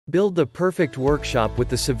Build the perfect workshop with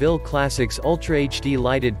the Seville Classics UltraHD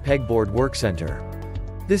Lighted Pegboard Workcenter.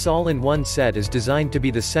 This all-in-one set is designed to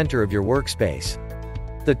be the center of your workspace.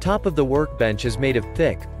 The top of the workbench is made of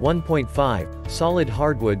thick, 1.5, solid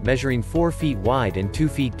hardwood measuring 4 feet wide and 2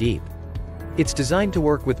 feet deep. It's designed to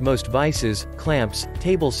work with most vices, clamps,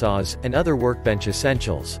 table saws, and other workbench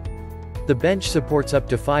essentials. The bench supports up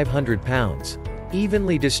to 500 pounds.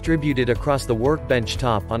 Evenly distributed across the workbench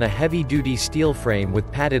top on a heavy-duty steel frame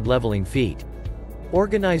with padded leveling feet.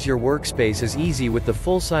 Organize your workspace is easy with the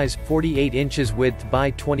full-size, 48 inches width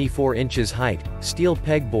by 24 inches height, steel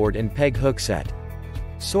pegboard and peg hook set.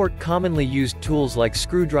 Sort commonly used tools like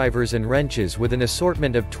screwdrivers and wrenches with an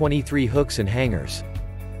assortment of 23 hooks and hangers.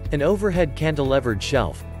 An overhead cantilevered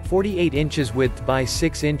shelf, 48 inches width by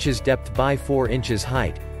 6 inches depth by 4 inches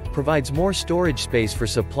height, provides more storage space for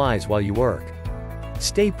supplies while you work.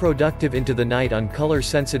 Stay productive into the night on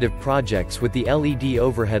color-sensitive projects with the LED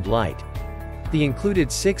overhead light. The included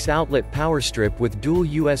 6-outlet power strip with dual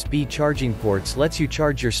USB charging ports lets you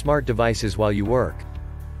charge your smart devices while you work.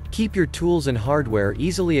 Keep your tools and hardware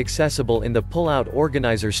easily accessible in the pull-out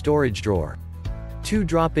organizer storage drawer. 2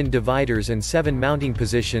 drop-in dividers and 7 mounting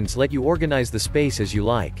positions let you organize the space as you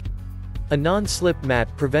like. A non-slip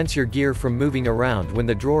mat prevents your gear from moving around when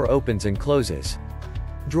the drawer opens and closes.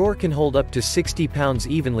 Drawer can hold up to 60 pounds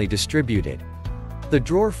evenly distributed. The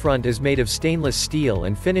drawer front is made of stainless steel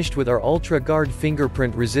and finished with our Ultraguard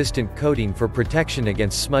fingerprint-resistant coating for protection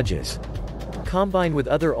against smudges. Combine with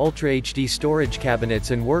other UltraHD storage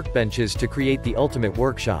cabinets and workbenches to create the ultimate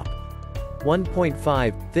workshop.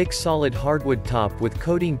 1.5, thick solid hardwood top with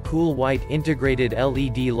coating cool white integrated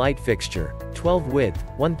LED light fixture, 12 width,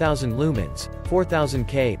 1000 lumens, 4000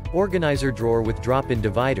 K, organizer drawer with drop-in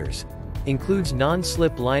dividers. Includes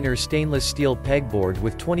non-slip liner stainless steel pegboard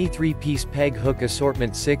with 23-piece peg hook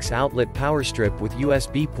assortment 6-outlet power strip with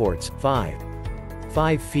USB ports,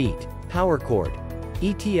 5 feet. Power cord.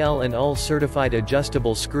 ETL and UL certified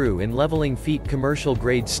adjustable screw in leveling feet commercial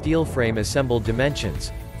grade steel frame assembled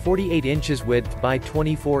dimensions, 48 inches width by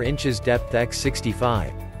 24 inches depth x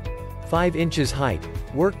 65. 5 inches height.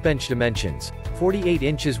 Workbench dimensions, 48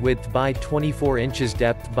 inches width by 24 inches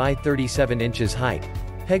depth by 37 inches height.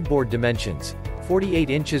 Pegboard dimensions, 48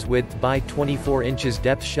 inches width by 24 inches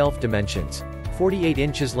depth. Shelf dimensions, 48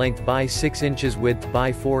 inches length by 6 inches width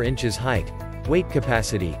by 4 inches height. Weight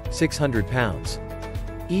capacity, 600 pounds.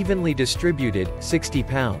 Evenly distributed, 60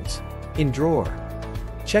 pounds. In drawer.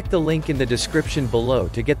 Check the link in the description below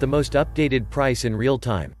to get the most updated price in real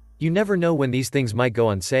time. You never know when these things might go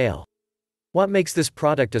on sale. What makes this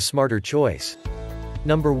product a smarter choice?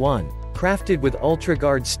 Number 1. Crafted with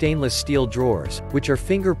Ultraguard stainless steel drawers, which are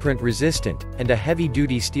fingerprint resistant, and a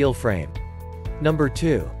heavy-duty steel frame. Number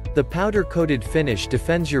 2. The powder-coated finish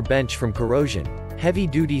defends your bench from corrosion,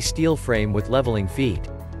 heavy-duty steel frame with leveling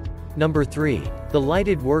feet. Number 3. The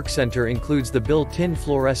Lighted Workcenter includes the built-in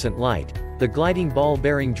fluorescent light, the gliding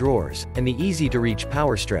ball-bearing drawers, and the easy-to-reach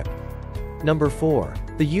power strip. Number 4.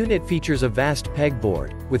 The unit features a vast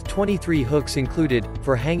pegboard, with 23 hooks included,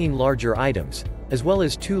 for hanging larger items, as well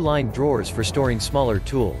as 2 lined drawers for storing smaller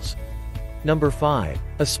tools. Number 5.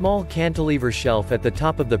 A small cantilever shelf at the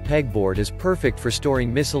top of the pegboard is perfect for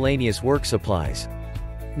storing miscellaneous work supplies.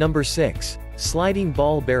 Number 6. Sliding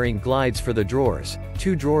ball-bearing glides for the drawers,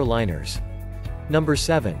 2 drawer liners. Number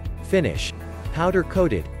 7. Finish.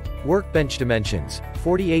 Powder-coated. Workbench dimensions,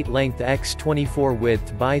 48 length x 24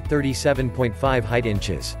 width by 37.5 height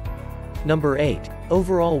inches. Number 8.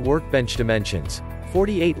 Overall workbench dimensions,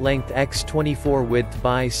 48 length x 24 width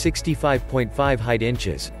by 65.5 height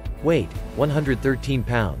inches. Weight, 113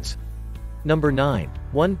 pounds. Number 9.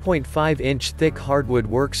 1.5-inch thick hardwood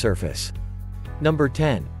work surface. Number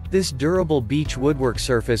 10. This durable beech woodwork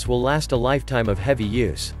surface will last a lifetime of heavy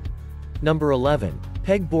use. Number 11.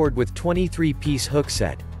 Pegboard with 23-piece hook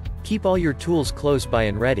set. Keep all your tools close by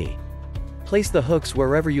and ready. Place the hooks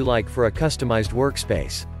wherever you like for a customized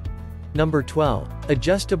workspace. Number 12.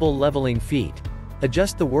 Adjustable leveling feet.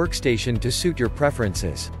 Adjust the workstation to suit your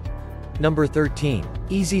preferences. Number 13.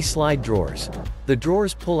 Easy slide drawers. The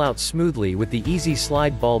drawers pull out smoothly with the easy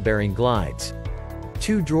slide ball-bearing glides.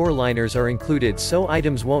 2 drawer liners are included so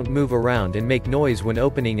items won't move around and make noise when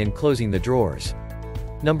opening and closing the drawers.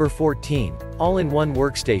 Number 14. All-in-one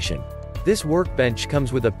workstation. This workbench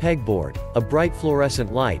comes with a pegboard, a bright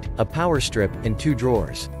fluorescent light, a power strip, and 2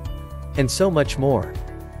 drawers. And so much more.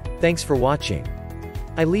 Thanks for watching.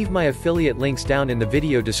 I leave my affiliate links down in the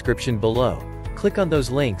video description below. Click on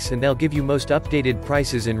those links and they'll give you most updated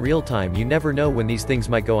prices in real time. You never know when these things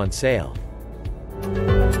might go on sale.